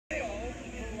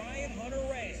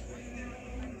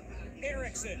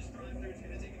Ericsson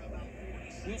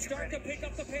will start to pick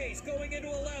up the pace going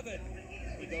into 11.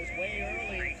 He goes way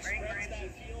early, spreads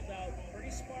that field out.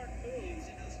 Pretty smart move.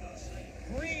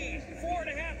 Green,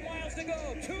 4.5 miles to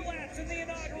go. 2 laps in the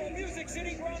inaugural Music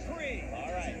City Grand Prix.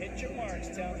 All right, hit your marks,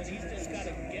 Townsend. He's just got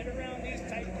to get around these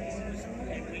tight corners,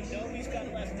 and we know he's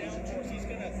got less downforce. He's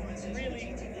going to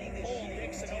really pull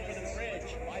Dixon over the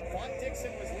bridge. I thought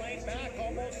Dixon was laying back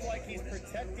almost like he's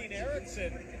protecting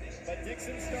Ericsson, but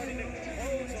Dixon's starting to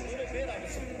close a little bit. I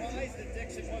was surprised that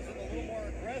Dixon wasn't a little more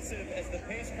aggressive as the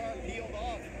pace car peeled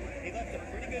off. He left a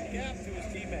pretty good gap to his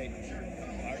teammate.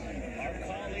 Our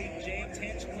colleague James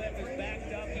Hinchcliffe is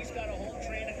backed up. He's got a whole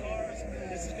train of cars.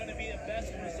 This is going to be the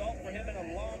best result for him in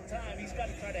a long time. He's got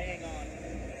to try to hang on.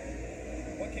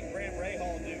 What can Graham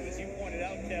Rahal do? As you pointed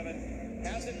out, Kevin,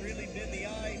 hasn't really been the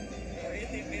eye, or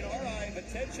in our eye of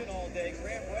attention all day.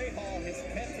 Graham Rahal has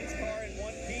kept his car in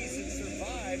one piece and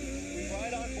survived.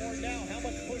 Right on board now. How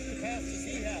much push to pass does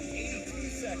he have? 82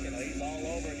 seconds. He's all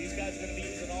over. These guys are going to be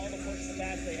using all the push to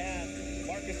pass they have.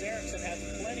 Marcus Ericsson has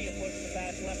plenty of push to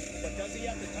pass left, but does he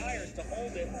have the tires to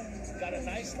hold it? Got a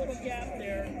nice little gap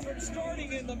there. From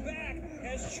starting in the back,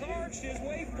 has charged his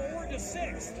way forward to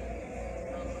 6th.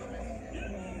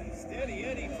 Steady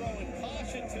Eddie throwing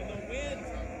caution to the wind.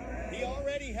 He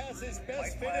already has his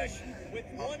best finish with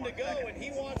 1 to go, and he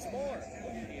wants more.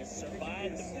 He has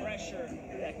survived the pressure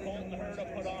that Colton Herta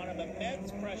put on him,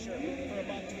 immense pressure for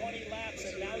about 20 laps,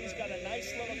 and now he's got a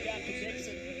nice little gap to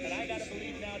Dixon, and I got to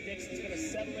believe now Dixon's going to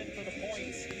settle in for the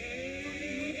points.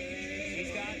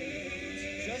 He's got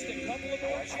just a couple of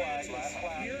more chances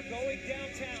here going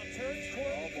downtown. Turns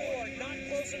toward 4, not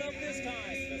close enough this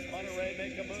time. Does Hunter-Reay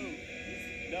make a move?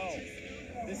 No.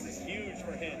 This is huge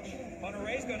for Hinch.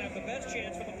 Hunter-Reay's going to have the best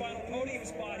chance for the final podium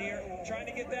spot here, trying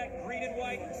to get that green and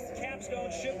white capstone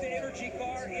shipped to Energy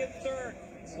Car in 3rd.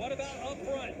 What about up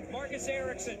front? Marcus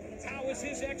Ericsson, how was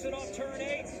his exit off turn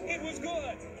 8? It was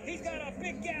good. He's got a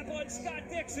big gap on Scott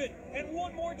Dixon, and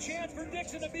one more chance for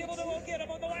Dixon to be able to go get him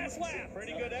on the last lap.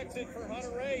 Pretty good exit for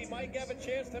Hunter-Reay. He might have a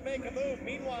chance to make a move.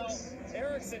 Meanwhile,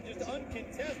 Ericsson just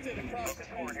uncontested across the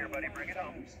board here, buddy. Bring it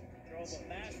home. Drove a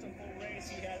masterful race.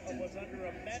 He was under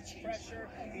immense pressure.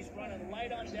 He's running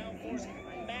light on downforce.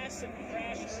 Massive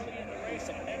crash early in the race,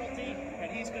 a penalty,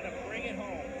 and he's going to bring it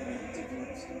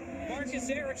home. Marcus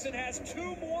Ericsson has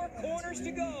 2 more corners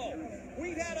to go.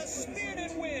 We've had a spin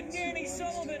and win. Danny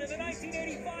Sullivan in the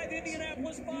 1985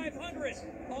 Indianapolis 500.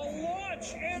 A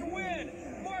launch and win.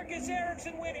 Marcus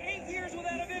Ericsson went 8 years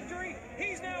without a victory.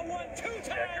 He's now won 2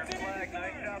 times in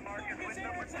IndyCar. Marcus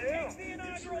Ericsson takes the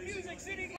inaugural Music City